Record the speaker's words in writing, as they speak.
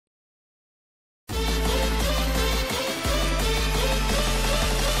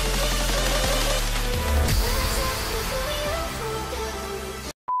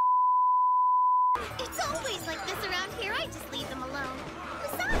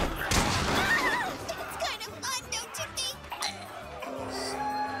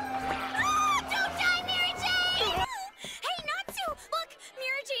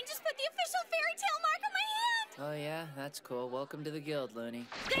welcome to the guild, Looney.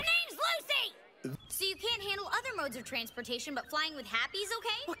 Their name's Lucy! So you can't handle other modes of transportation, but flying with Happy's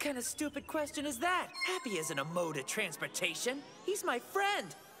okay? What kind of stupid question is that? Happy isn't a mode of transportation. He's my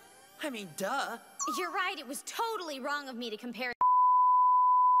friend. I mean, duh. You're right, it was totally wrong of me to compare.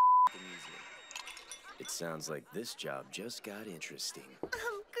 It sounds like this job just got interesting.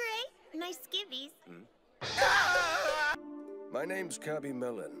 Oh, great. Nice skivvies. My name's Cobby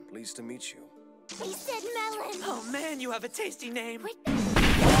Melon. Pleased to meet you. He said melon. Oh man, you have a tasty name. Wait. We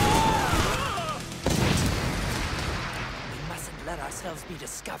mustn't let ourselves be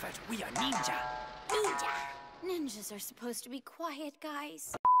discovered. We are ninja. Ninjas are supposed to be quiet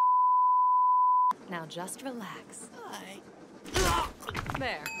guys. Now just relax. Hi.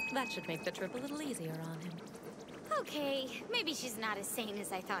 There, that should make the trip a little easier on him. Okay, maybe she's not as sane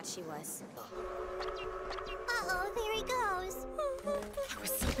as I thought she was. Uh-oh, there he goes. I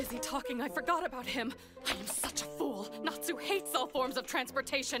was so busy talking I forgot about him. I am such a fool. Natsu hates all forms of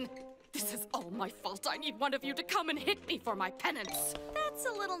transportation. This is all my fault. I need one of you to come and hit me for my penance. That's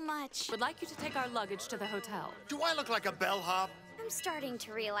a little much. Would like you to take our luggage to the hotel. Do I look like a bellhop? I'm starting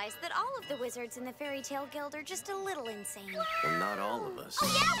to realize that all of the wizards in the Fairy Tale Guild are just a little insane. Well, not all of us. Oh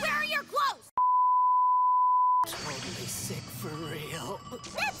yeah? Where are your clothes? Totally sick for real.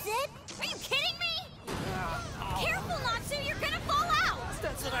 That's it? Are you kidding me? Careful, Natsu, you're gonna fall out!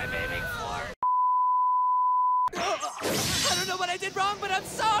 That's what I'm aiming for. I don't know what I did wrong, but I'm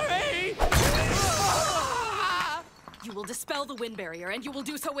sorry! You will dispel the wind barrier, and you will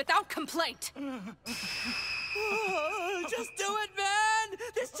do so without complaint. Just do it, man!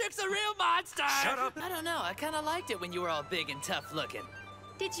 This chick's a real monster! Shut up! I don't know, I kinda liked it when you were all big and tough looking.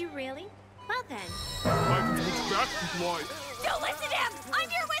 Did you really? Well then. I can take back twice. Don't listen to him! I'm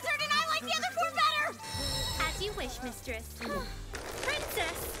your wizard and I like the other four better! As you wish, mistress.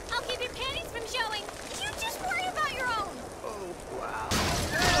 Princess! I'll keep your panties from showing. You just worry about your own.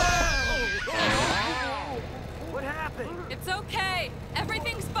 What happened? It's okay.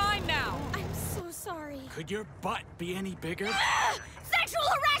 Everything's fine now. I'm so sorry. Could your butt be any bigger? Sexual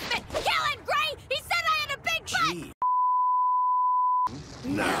harassment! Kill him, Gray! He said I had a big butt! Gee.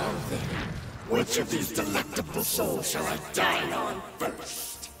 Now then, which of these delectable souls shall I dine on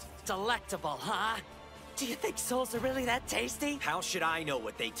first? Delectable, huh? Do you think souls are really that tasty? How should I know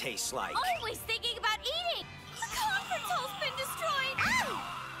what they taste like? Always thinking about eating! The conference hall's been destroyed! Ow!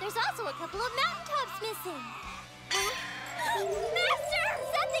 There's also a couple of mountaintops missing. Master!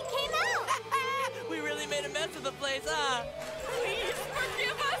 Something came out! We really made a mess of the place, huh? Please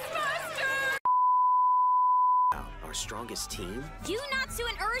forgive us, Master! Our strongest team? You, Natsu,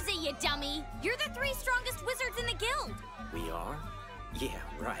 and Urza, you dummy! You're the three strongest wizards in the guild! We are? Yeah,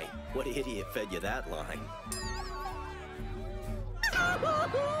 right. What idiot fed you that line?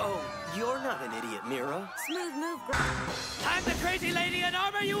 Oh, you're not an idiot, Mira. Smooth move, Gray. I'm the crazy lady in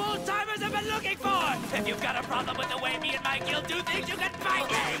armor you old-timers have been looking for! If you've got a problem with the way me and my guild do things, you can fight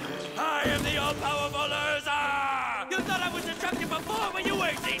me! I am the all-powerful Urza! You thought I was destructive before, but you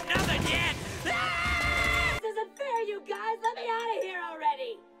ain't seen nothing yet! This isn't fair, you guys! Let me out of here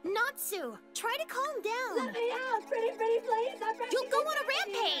already! Natsu, try to calm down. Let me out! Pretty, please! I'm ready. You'll go on a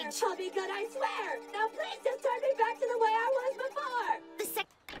rampage! I'll be good, I swear! Now please just turn me back to the way I was before! The sec-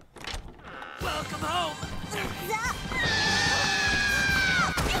 Welcome home!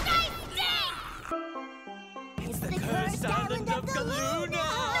 You guys stink! It's the cursed island of Galuna!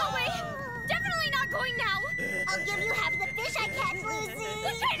 No way! Definitely not going now! I'll give you half the fish I catch, Lucy!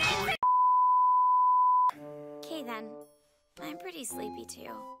 Okay then. I'm pretty sleepy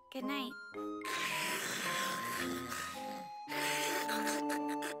too. Good night.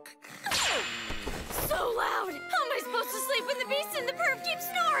 So loud! How am I supposed to sleep when the beast and the perv keep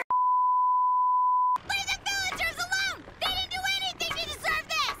snoring? Leave the villagers alone! They didn't do anything to deserve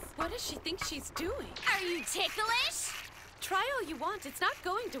this! What does she think she's doing? Are you ticklish? Try all you want. It's not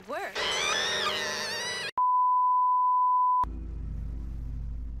going to work.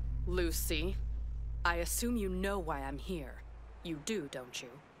 Lucy, I assume you know why I'm here. You do, don't you?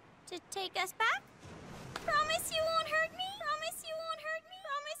 To take us back? Promise you won't hurt me? Promise you won't hurt me?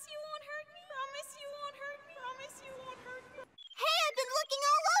 Promise you won't hurt me? Promise you won't hurt me? Promise you won't hurt me? Hey, I've been looking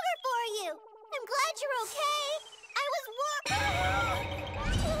all over for you! I'm glad you're okay! I was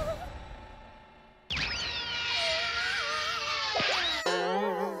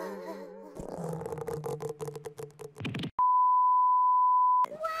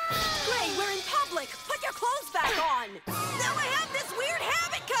Gray, we're in public! Put your clothes back on! Now I have this weird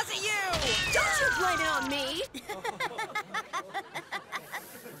habit because of you! Don't you blame it on me!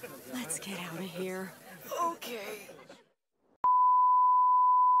 Let's get out of here. Okay.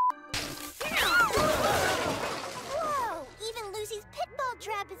 Whoa! Even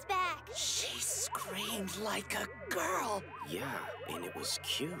trap is back. She screamed like a girl. Yeah, and it was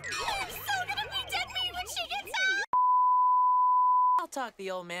cute. I'm so gonna be dead meat when she gets out! I'll talk the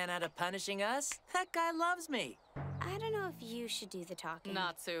old man out of punishing us. That guy loves me. I don't know if you should do the talking.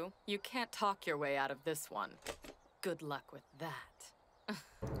 Natsu, you can't talk your way out of this one. Good luck with that.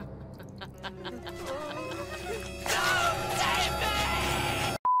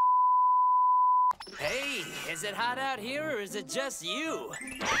 Hey, is it hot out here or is it just you?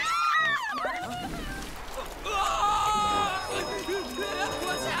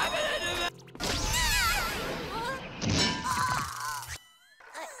 What's happening to me?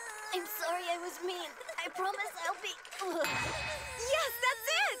 I'm sorry I was mean. I promise I'll be... Yes, that's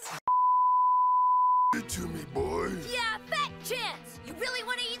it! Give it to me, boy. Yeah, fat chance! You really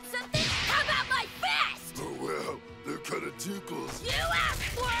want to eat something? How about my fist? Oh, well, that kind of tickles. You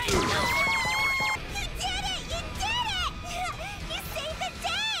asked for it! You did it! You did it! You saved the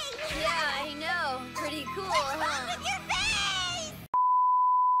day! Yeah, I know. Pretty cool, huh? With your face!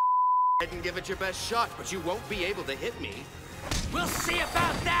 I can give it your best shot, but you won't be able to hit me. We'll see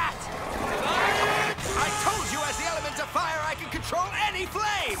about that! I told you, as the element of fire, I can control any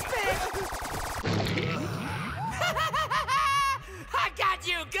flame! I got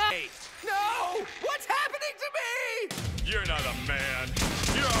you good! No! What's happening to me? You're not a man.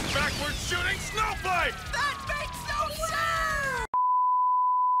 You're a backward shooting snowflake! That makes no sense!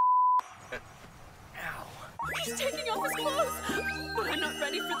 He's taking off his clothes! But I'm not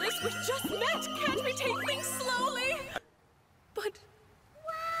ready for this. We just met! Can't we take things slowly? But...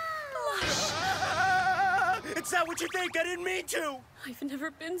 It's not what you think. I didn't mean to. I've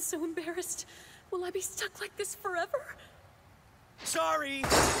never been so embarrassed. Will I be stuck like this forever? Sorry.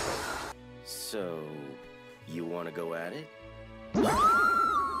 So, you want to go at it?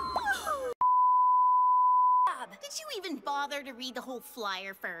 Did you even bother to read the whole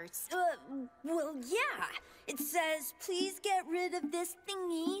flyer first? Well, yeah. It says, please get rid of this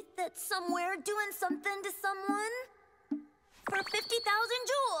thingy that's somewhere doing something to someone for 50,000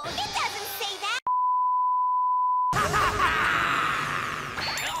 jewels. It doesn't say that!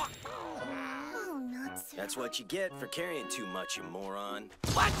 Oh, nuts. That's what you get for carrying too much, you moron.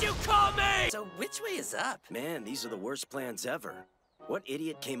 What'd you call me? So which way is up? Man, these are the worst plans ever. What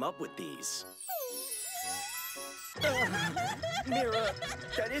idiot came up with these? Mira,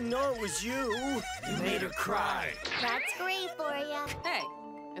 I didn't know it was you. You made her cry. That's great for ya. Hey,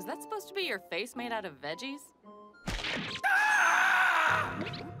 is that supposed to be your face made out of veggies?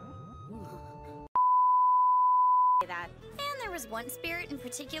 That. And there was one spirit in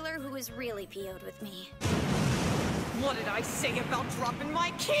particular who was really PO'd with me. What did I say about dropping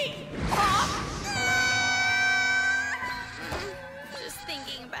my key? Just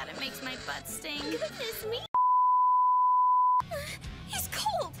thinking about it makes my butt sting. Goodness me. He's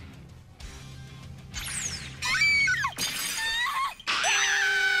cold!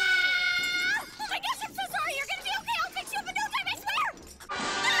 Oh my gosh, I'm so sorry! You're gonna be okay! I'll fix you up in no time, I swear!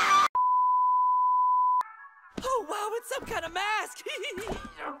 Oh, wow, it's some kind of mask.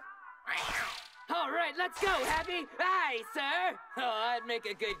 All right, let's go, Happy. Aye, sir. Oh, I'd make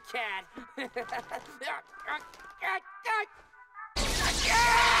a good cat.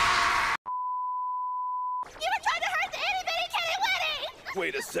 You were trying to hurt the itty-bitty kitty witty!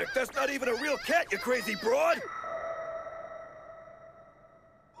 Wait a sec, that's not even a real cat, you crazy broad!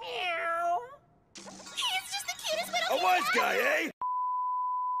 Meow. He's just the cutest little A wise guy, eh?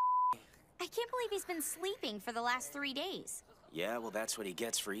 I can't believe he's been sleeping for the last 3 days. Yeah, well, that's what he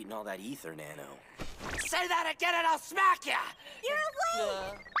gets for eating all that ether, Nano. Say that again and I'll smack ya. You're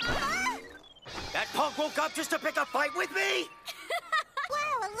late! That punk woke up just to pick a fight with me?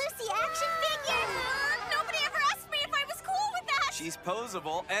 Wow, a Lucy action figure! Nobody ever asked me if I was cool with that! She's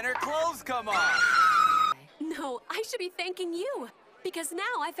posable and her clothes come off. No, I should be thanking you. Because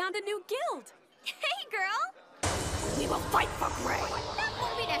now I found a new guild. Hey, girl! We will fight for Gray. That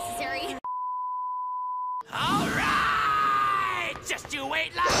won't be necessary. All right! Just you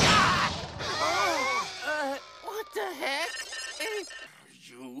wait like that! What the heck?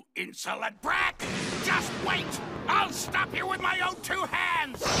 You insolent brat! Just wait! I'll stop you with my own 2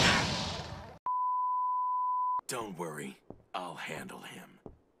 hands! Don't worry, I'll handle him.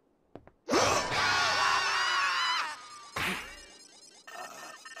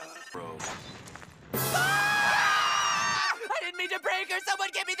 Bro. I didn't mean to break her! Someone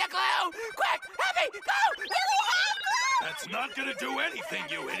give me the glue! Quick! Happy! Go! That's not gonna do anything,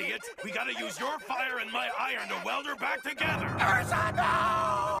 you idiot! We gotta use your fire and my iron to weld her back together! Ursa,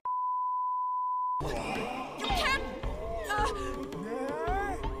 no! You can't...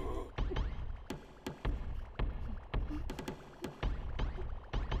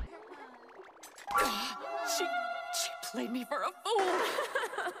 She played me for a fool.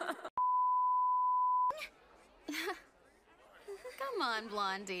 Come on,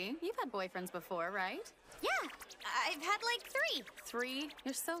 Blondie. You've had boyfriends before, right? Yeah, I've had like 3. 3?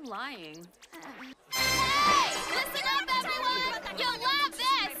 You're so lying. Hey! Listen up, everyone! You'll love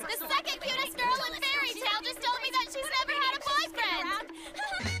this! The second cutest girl in Fairy Tale just told me that she's never had a boyfriend!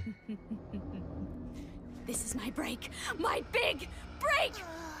 This is my break. My big break!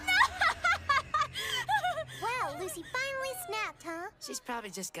 Wow, Lucy finally snapped, huh? She's probably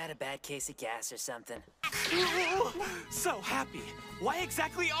just got a bad case of gas or something. So happy. Why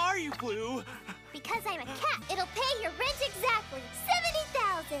exactly are you blue? Because I'm a cat, it'll pay your rent exactly.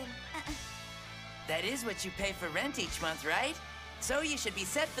 70,000. That is what you pay for rent each month, right? So you should be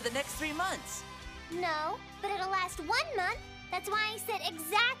set for the next 3 months. No, but it'll last 1 month. That's why I said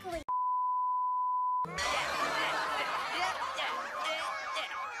exactly.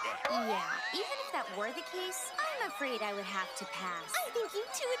 Yeah, even if that were the case, I'm afraid I would have to pass. I think you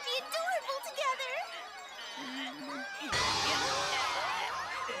two would be adorable together.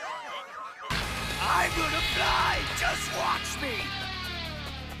 I'm gonna fly! Just watch me!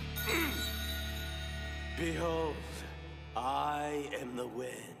 Behold, I am the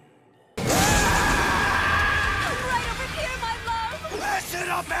wind. Right over here, my love! Listen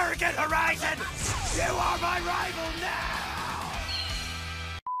up, arrogant horizon! You are my rival now!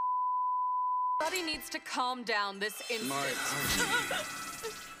 Buddy needs to calm down this instant. My honey.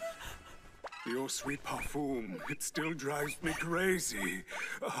 Your sweet perfume, it still drives me crazy.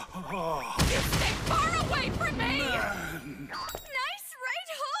 Oh, You stay far away from me! man. Nice right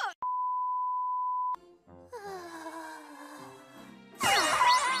hook!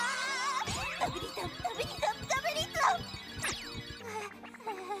 Thumpity-thump, thumpity-thump, thumpity-thump.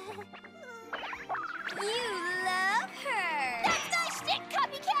 You love her! That's my shtick,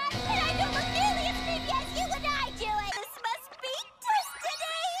 copycat! And I don't look nearly as big as you and I do it! This must be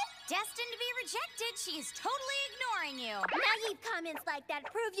destiny! Destined to be rejected, she is totally ignoring you. Naive comments like that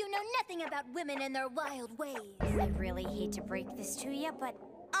prove you know nothing about women and their wild ways. I really hate to break this to you, but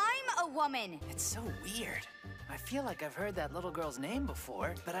I'm a woman. It's so weird. I feel like I've heard that little girl's name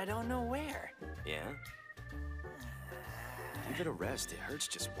before, but I don't know where. Yeah? Give it a rest. It hurts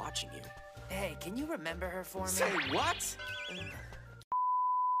just watching you. Hey, can you remember her for me? Say what?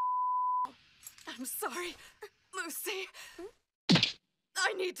 I'm sorry, Lucy.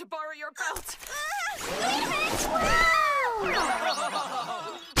 I need to borrow your belt.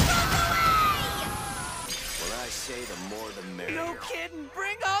 What I say, the more the merrier. No kidding!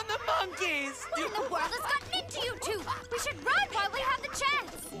 Bring on the monkeys! What in the world has gotten into you two? We should run while we have the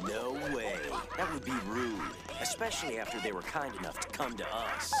chance. No way. That would be rude. Especially after they were kind enough to come to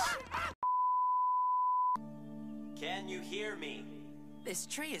us. Can you hear me? This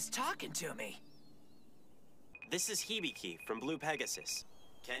tree is talking to me. This is Hibiki from Blue Pegasus.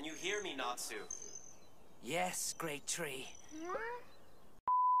 Can you hear me, Natsu? Yes, great tree.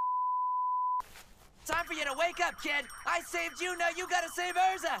 Time for you to wake up, kid! I saved you, now you gotta save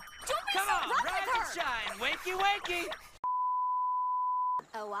Urza! Come on, rise and shine! Wakey, wakey!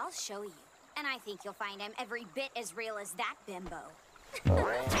 Oh, I'll show you. And I think you'll find I'm every bit as real as that bimbo.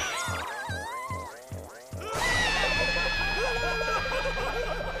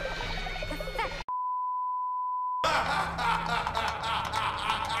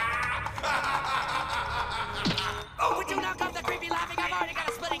 Oh, would you knock off the creepy laughing? I've already got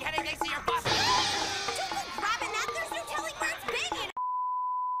a splitting headache thanks to your boss. Don't go grabbing that. There's no telling where it's big.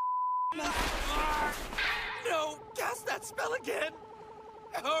 No, cast that spell again.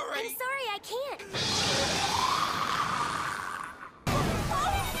 Hurry. I'm sorry, I can't.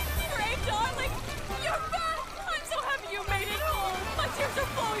 Ray, darling, you're back! I'm so happy you made it home. My tears are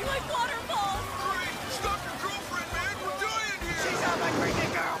flowing like waterfalls. Great! Stop your girlfriend, man! We're dying here! She's not my crazy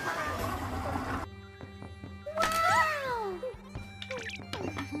girlfriend.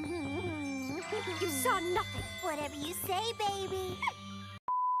 You saw nothing. Whatever you say, baby.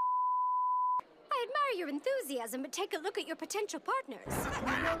 I admire your enthusiasm, but take a look at your potential partners.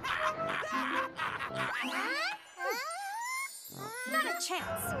 Not a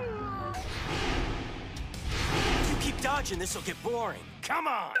chance. If you keep dodging, this'll get boring. Come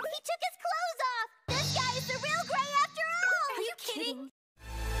on. He took